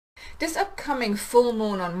This upcoming full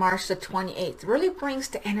moon on March the 28th really brings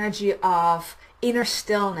the energy of inner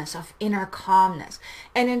stillness, of inner calmness.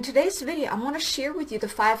 And in today's video, I want to share with you the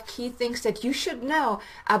 5 key things that you should know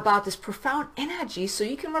about this profound energy so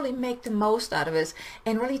you can really make the most out of it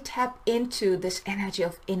and really tap into this energy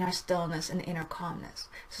of inner stillness and inner calmness.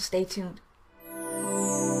 So stay tuned.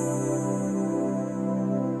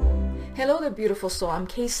 Hello there, beautiful soul. I'm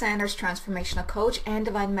Kay Sanders, transformational coach and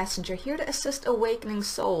divine messenger, here to assist awakening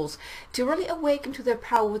souls to really awaken to their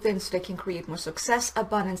power within so they can create more success,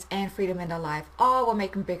 abundance, and freedom in their life, all while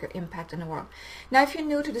making bigger impact in the world. Now, if you're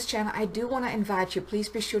new to this channel, I do want to invite you, please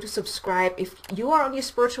be sure to subscribe. If you are on your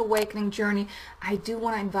spiritual awakening journey, I do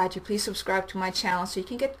want to invite you, please subscribe to my channel so you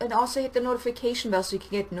can get, and also hit the notification bell so you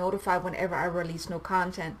can get notified whenever I release new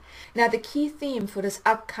content. Now, the key theme for this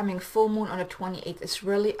upcoming full moon on the 28th is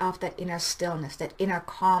really of that inner stillness, that inner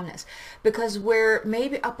calmness, because where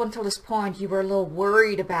maybe up until this point you were a little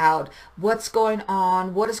worried about what's going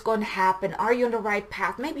on, what is going to happen, are you on the right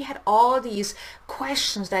path, maybe you had all these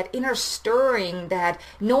questions, that inner stirring, that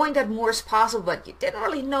knowing that more is possible, but you didn't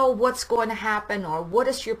really know what's going to happen or what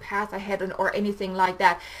is your path ahead or anything like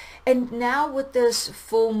that. And now with this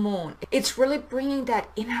full moon, it's really bringing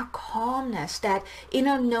that inner calmness, that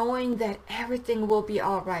inner knowing that everything will be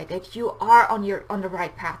all right, that you are on the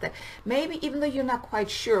right path, that maybe even though you're not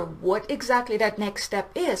quite sure what exactly that next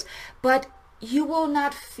step is, but you will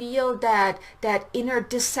not feel that inner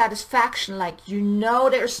dissatisfaction, like you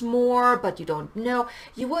know there's more, but you don't know.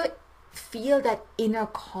 You will feel that inner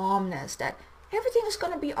calmness, that everything is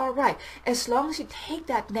going to be all right. As long as you take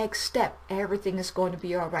that next step, everything is going to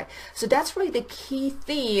be all right. So that's really the key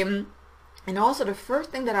theme. And also the first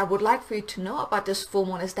thing that I would like for you to know about this full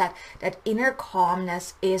moon is that inner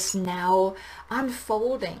calmness is now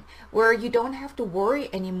unfolding, where you don't have to worry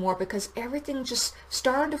anymore because everything just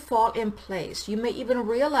starting to fall in place. You may even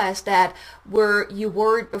realize that where you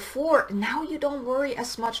worried before, now you don't worry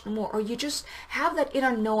as much anymore, or you just have that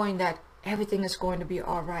inner knowing that everything is going to be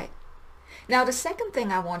all right. Now, the second thing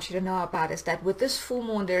I want you to know about is that with this full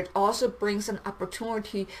moon, there it also brings an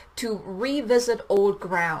opportunity to revisit old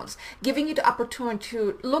grounds, giving you the opportunity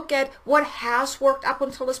to look at what has worked up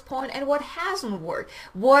until this point and what hasn't worked,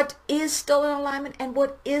 what is still in alignment and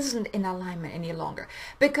what isn't in alignment any longer.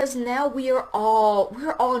 Because now we're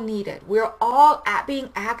all needed. We're all being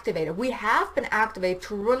activated. We have been activated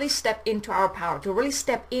to really step into our power, to really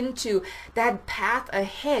step into that path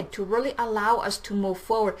ahead, to really allow us to move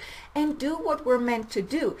forward and do what we're meant to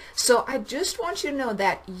do. So I just want you to know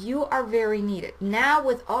that you are very needed. Now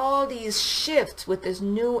with all these shifts, with this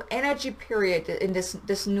new energy period in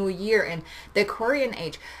this new year and the Aquarian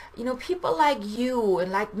age, you know, people like you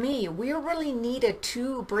and like me, we're really needed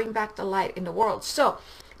to bring back the light in the world. So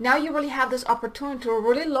now you really have this opportunity to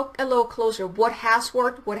really look a little closer. What has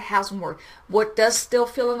worked, what hasn't worked, what does still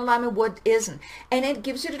feel in alignment, what isn't. And it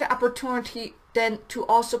gives you the opportunity then to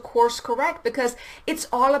also course correct, because it's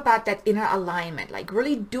all about that inner alignment, like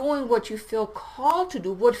really doing what you feel called to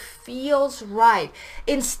do, what feels right,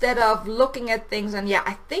 instead of looking at things and, yeah,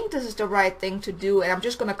 I think this is the right thing to do and I'm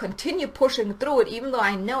just going to continue pushing through it even though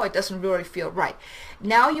I know it doesn't really feel right.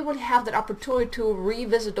 Now you will have that opportunity to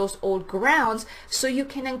revisit those old grounds so you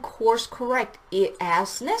can then course correct it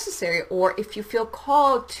as necessary, or if you feel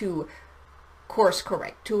called to course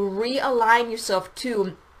correct, to realign yourself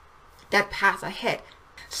to that path ahead.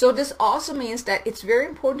 So this also means that it's very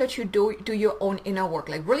important that you do your own inner work,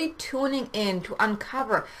 like really tuning in to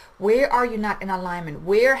uncover where are you not in alignment,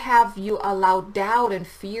 where have you allowed doubt and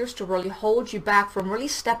fears to really hold you back from really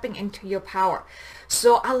stepping into your power.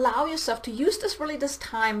 So allow yourself to use this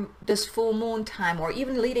time, this full moon time, or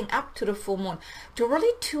even leading up to the full moon, to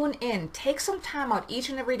really tune in. Take some time out each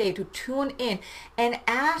and every day to tune in and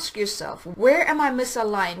ask yourself, where am I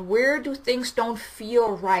misaligned? Where do things don't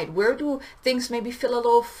feel right? Where do things maybe feel a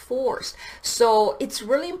little forced? So it's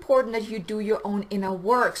really important that you do your own inner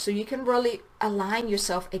work so you can really align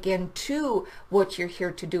yourself again to what you're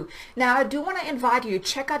here to do. Now, I do want to invite you to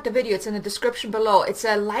check out the video. It's in the description below. It's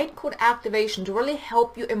a light code activation to really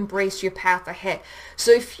help you embrace your path ahead.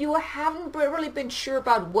 So if you haven't really been sure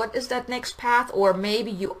about what is that next path, or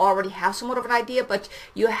maybe you already have somewhat of an idea but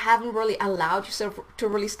you haven't really allowed yourself to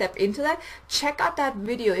really step into that, check out that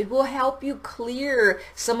video. It will help you clear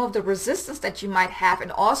some of the resistance that you might have,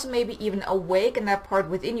 and also maybe even awaken that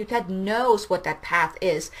part within you that knows what that path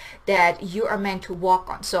is that you are meant to walk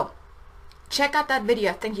on. So check out that video.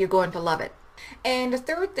 I think you're going to love it. And the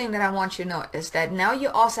third thing that I want you to know is that now you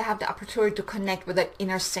also have the opportunity to connect with that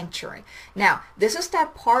inner sanctuary. Now, this is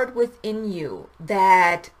that part within you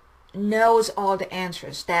that knows all the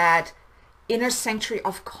answers, that inner sanctuary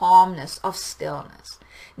of calmness, of stillness.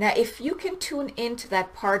 Now, if you can tune into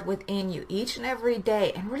that part within you each and every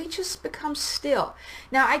day and really just become still.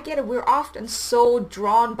 Now, I get it. We're often so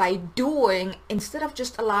drawn by doing instead of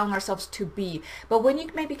just allowing ourselves to be. But when you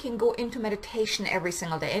maybe can go into meditation every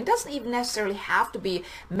single day, and it doesn't even necessarily have to be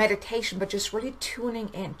meditation, but just really tuning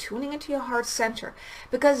into your heart center,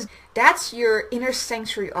 because that's your inner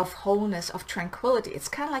sanctuary of wholeness, of tranquility. It's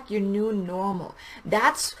kind of like your new normal.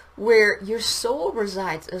 That's where your soul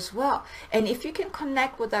resides as well. And if you can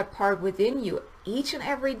connect with that part within you each and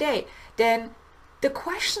every day, then the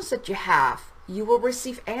questions that you have, you will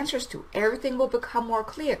receive answers to. Everything will become more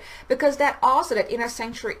clear, because that inner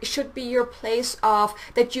sanctuary should be your place of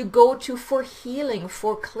that you go to for healing,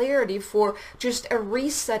 for clarity, for just a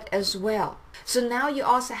reset as well. So now you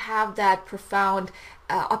also have that profound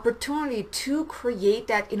opportunity to create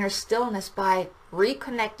that inner stillness by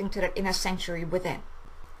reconnecting to that inner sanctuary within.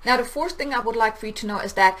 Now, the fourth thing I would like for you to know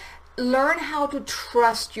is that learn how to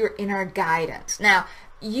trust your inner guidance. Now,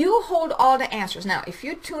 you hold all the answers. Now, if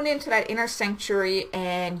you tune into that inner sanctuary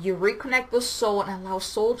and you reconnect with soul and allow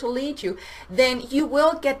soul to lead you, then you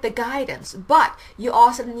will get the guidance. But you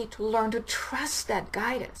also need to learn to trust that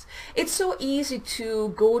guidance. It's so easy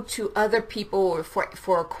to go to other people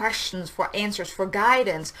for questions, for answers, for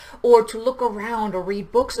guidance, or to look around or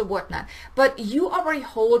read books or whatnot. But you already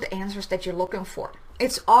hold the answers that you're looking for.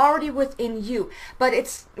 It's already within you. But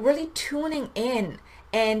it's really tuning in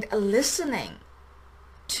and listening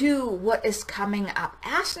to what is coming up,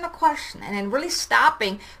 asking a question, and then really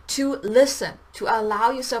stopping to listen, to allow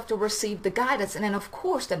yourself to receive the guidance, and then of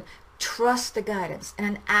course then trust the guidance and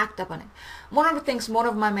then act upon it. One of the things one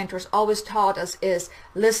of my mentors always taught us is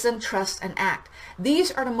listen, trust, and act.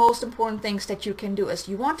 These are the most important things that you can do. Is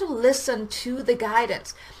you want to listen to the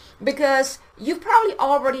guidance, because you probably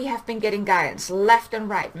already have been getting guidance left and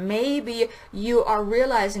right. Maybe you are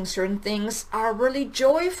realizing certain things are really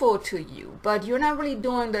joyful to you, but you're not really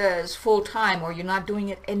doing this full time, or you're not doing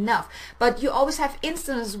it enough. But you always have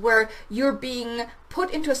instances where you're being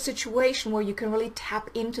put into a situation where you can really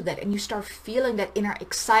tap into that and you start feeling that inner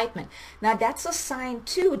excitement. Now, that's a sign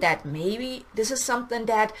too that maybe this is something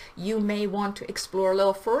that you may want to explore a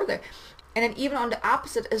little further. And then even on the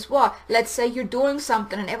opposite as well, let's say you're doing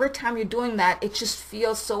something and every time you're doing that, it just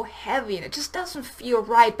feels so heavy and it just doesn't feel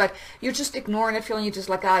right, but you're just ignoring it, feeling you're just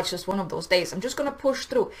like, it's just one of those days. I'm just going to push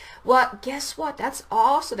through. Well, guess what? That's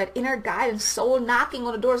also that inner guidance, soul knocking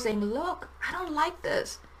on the door saying, look, I don't like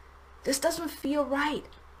this. This doesn't feel right.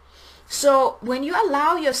 So when you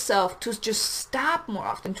allow yourself to just stop more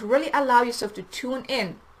often, to really allow yourself to tune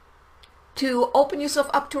in, to open yourself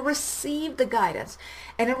up to receive the guidance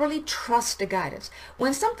and to really trust the guidance.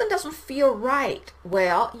 When something doesn't feel right,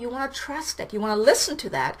 well, you want to trust it. You want to listen to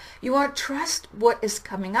that. You want to trust what is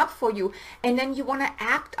coming up for you, and then you want to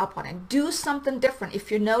act upon it. Do something different.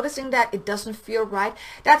 If you're noticing that it doesn't feel right,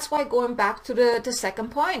 that's why going back to the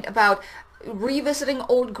second point about revisiting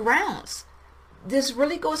old grounds. This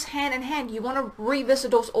really goes hand in hand. You want to revisit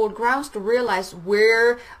those old grounds to realize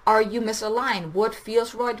where are you misaligned, what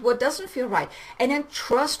feels right, what doesn't feel right, and then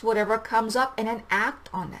trust whatever comes up and then act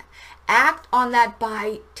on that. Act on that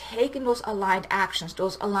by taking those aligned actions,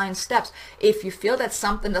 those aligned steps. If you feel that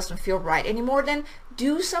something doesn't feel right anymore, then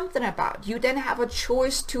do somethhin about it. You then have a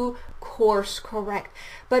choice to course correct.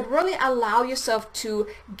 But really allow yourself to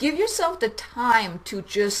give yourself the time to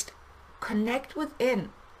just connect within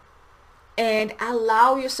and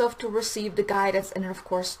allow yourself to receive the guidance, and then of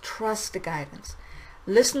course trust the guidance.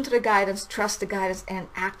 Listen to the guidance, trust the guidance, and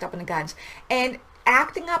act up on the guidance. And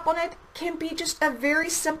acting up on it can be just a very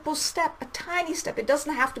simple step, a tiny step. It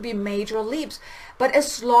doesn't have to be major leaps, but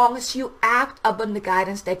as long as you act up on the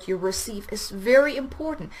guidance that you receive is very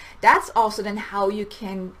important. That's also then how you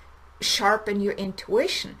can sharpen your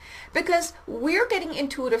intuition, because we're getting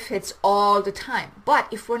intuitive hits all the time, but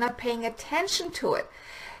if we're not paying attention to it,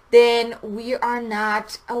 then we are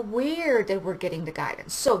not aware that we're getting the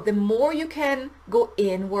guidance. So the more you can go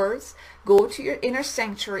inwards, go to your inner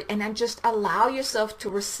sanctuary, and then just allow yourself to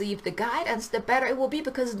receive the guidance, the better it will be.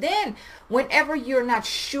 Because then whenever you're not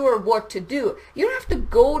sure what to do, you don't have to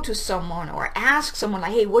go to someone or ask someone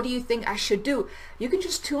like, hey, what do you think I should do? You can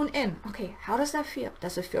just tune in. Okay, how does that feel?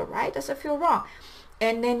 Does it feel right? Does it feel wrong?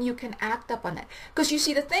 And then you can act up on it. Because you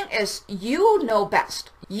see, the thing is, you know best.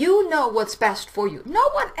 You know what's best for you. No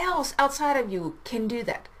one else outside of you can do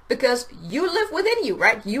that, because you live within you,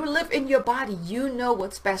 right? You live in your body. You know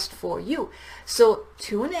what's best for you. So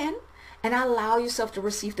tune in and allow yourself to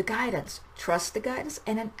receive the guidance. Trust the guidance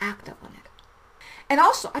and then act up on it. And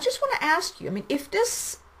also, I just want to ask you, I mean, if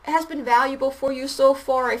this has been valuable for you so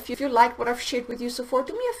far, if you liked what I've shared with you so far,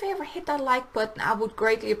 do me a favor, hit that like button. I would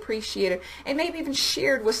greatly appreciate it. And maybe even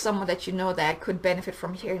share it with someone that you know that could benefit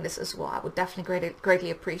from hearing this as well. I would definitely greatly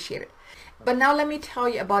appreciate it. But now let me tell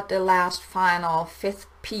you about the last, final, fifth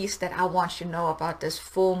piece that I want you to know about this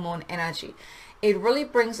full moon energy. It really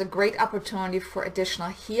brings a great opportunity for additional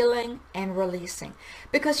healing and releasing.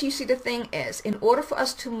 Because you see, the thing is, in order for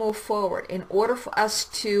us to move forward, in order for us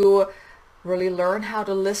to really learn how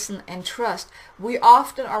to listen and trust, we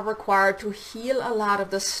often are required to heal a lot of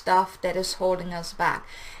the stuff that is holding us back.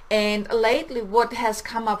 And lately, what has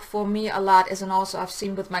come up for me a lot is, and also I've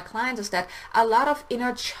seen with my clients, is that a lot of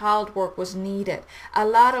inner child work was needed. A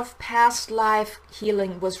lot of past life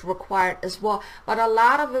healing was required as well. But a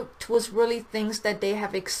lot of it was really things that they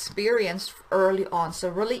have experienced early on. So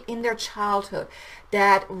really in their childhood,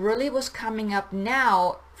 that really was coming up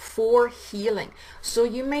now for healing. So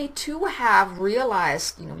you may too have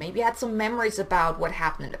realized, maybe you had some memories about what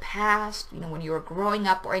happened in the past, when you were growing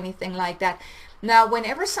up or anything like that. Now,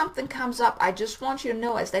 whenever something comes up, I just want you to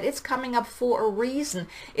know is that it's coming up for a reason.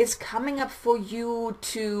 It's coming up for you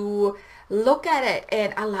to look at it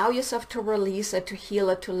and allow yourself to release it, to heal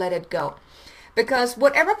it, to let it go. Because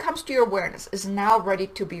whatever comes to your awareness is now ready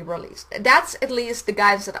to be released. That's at least the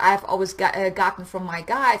guidance that I've always gotten from my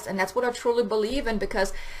guides, and that's what I truly believe in,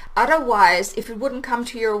 because otherwise, if it wouldn't come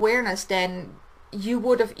to your awareness, then you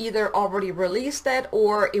would have either already released it,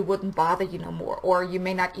 or it wouldn't bother you no more, or you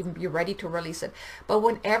may not even be ready to release it. But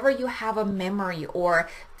whenever you have a memory, or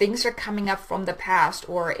things are coming up from the past,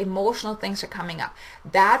 or emotional things are coming up,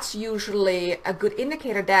 that's usually a good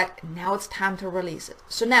indicator that now it's time to release it.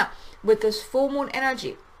 So now, with this full moon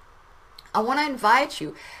energy, I want to invite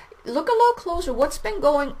you, look a little closer what's been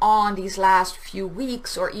going on these last few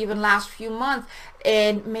weeks or even last few months,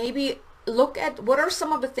 and maybe look at what are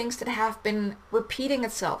some of the things that have been repeating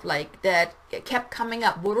itself, like that kept coming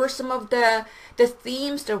up. What were some of the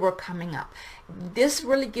themes that were coming up? This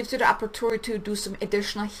really gives you the opportunity to do some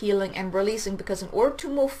additional healing and releasing, because in order to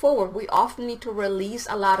move forward, we often need to release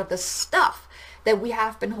a lot of the stuff that we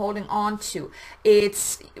have been holding on to.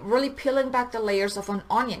 It's really peeling back the layers of an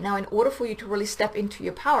onion. Now, in order for you to really step into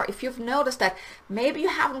your power, if you've noticed that maybe you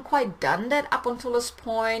haven't quite done that up until this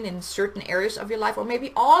point in certain areas of your life, or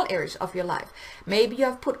maybe all areas of your life, maybe you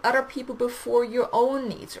have put other people before your own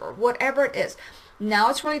needs, or whatever it is, now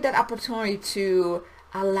it's really that opportunity to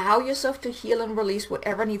allow yourself to heal and release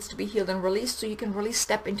whatever needs to be healed and released, so you can really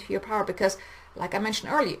step into your power. Because like I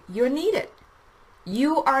mentioned earlier, you're needed.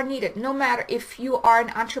 You are needed, no matter if you are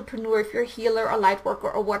an entrepreneur, if you're a healer, a light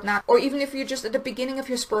worker, or whatnot, or even if you're just at the beginning of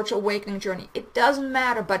your spiritual awakening journey. It doesn't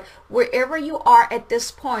matter, but wherever you are at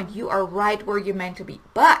this point, you are right where you're meant to be.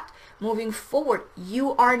 But moving forward,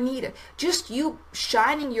 you are needed. Just you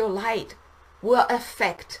shining your light will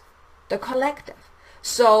affect the collective.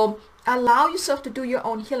 So allow yourself to do your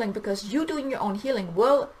own healing, because you doing your own healing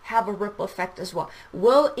will have a ripple effect as well,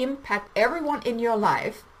 will impact everyone in your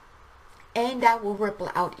life, and that will ripple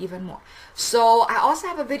out even more. So I also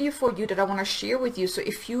have a video for you that I want to share with you. So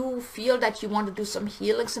if you feel that you want to do some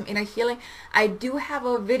healing, some inner healing, I do have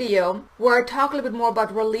a video where I talk a little bit more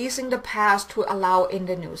about releasing the past to allow in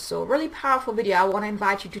the new. So really powerful video. I want to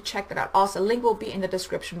invite you to check that out. Also, link will be in the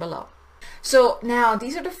description below. So now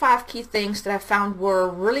these are the 5 key things that I found were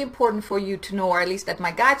really important for you to know, or at least that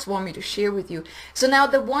my guides want me to share with you. So now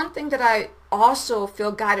the one thing that I also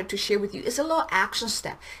feel guided to share with you is a little action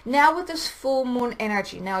step. Now with this full moon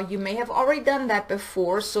energy, now you may have already done that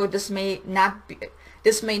before, so this may not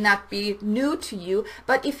be new to you,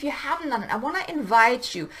 but if you haven't done it, I want to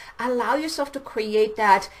invite you, allow yourself to create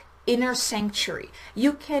that inner sanctuary.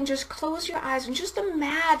 You can just close your eyes and just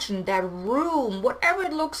imagine that room, whatever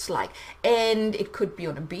it looks like, and it could be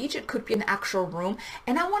on a beach, it could be an actual room,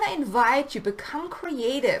 and I want to invite you, become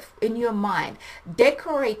creative in your mind,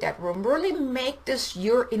 decorate that room, really make this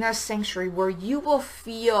your inner sanctuary where you will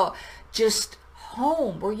feel just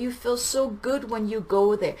home, where you feel so good when you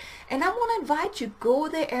go there. And I want to invite you, go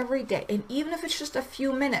there every day, and even if it's just a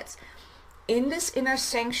few minutes, in this inner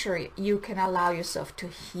sanctuary, you can allow yourself to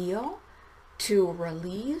heal, to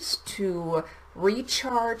release, to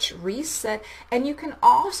recharge, reset, and you can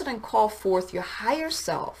also then call forth your higher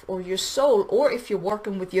self or your soul, or if you're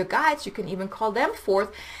working with your guides, you can even call them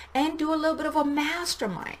forth and do a little bit of a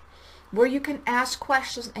mastermind where you can ask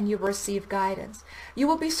questions and you receive guidance. You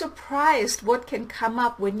will be surprised what can come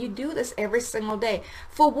up when you do this every single day.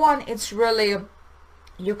 For one, it's really,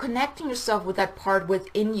 you're connecting yourself with that part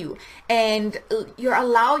within you, and you're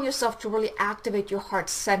allowing yourself to really activate your heart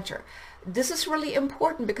center. this is really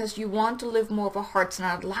important because you want to live more of a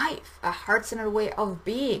heart-centered life, a heart-centered way of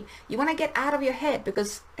being. You want to get out of your head,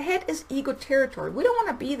 because head is ego territory. We don't want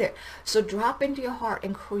to be there. So drop into your heart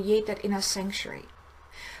and create that inner sanctuary.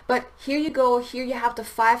 But here you go. Here you have the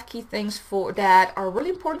 5 key things that are really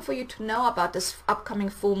important for you to know about this upcoming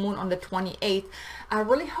full moon on the 28th. I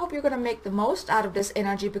really hope you're going to make the most out of this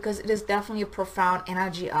energy, because it is definitely a profound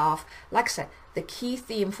energy of, like I said, the key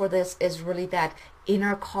theme for this is really that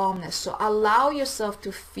inner calmness. So allow yourself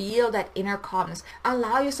to feel that inner calmness.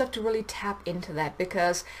 Allow yourself to really tap into that,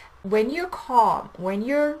 because when you're calm, when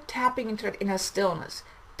you're tapping into that inner stillness,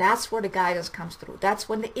 that's where the guidance comes through. That's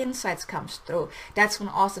when the insights comes through. That's when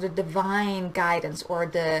also the divine guidance or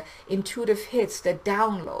the intuitive hits, the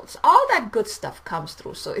downloads, all that good stuff comes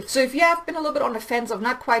through. So if you have been a little bit on the fence of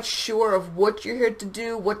not quite sure of what you're here to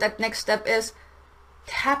do, what that next step is,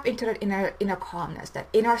 tap into that inner calmness, that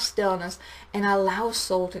inner stillness, and allow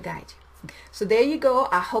soul to guide you. So there you go.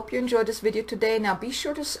 I hope you enjoyed this video today. Now be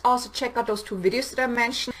sure to also check out those 2 videos that I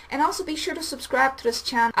mentioned, and also be sure to subscribe to this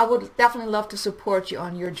channel. I would definitely love to support you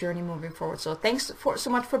on your journey moving forward. So thanks so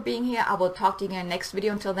much for being here. I will talk to you again next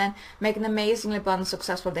video. Until then, make an amazingly abundant,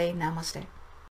 successful day. Namaste.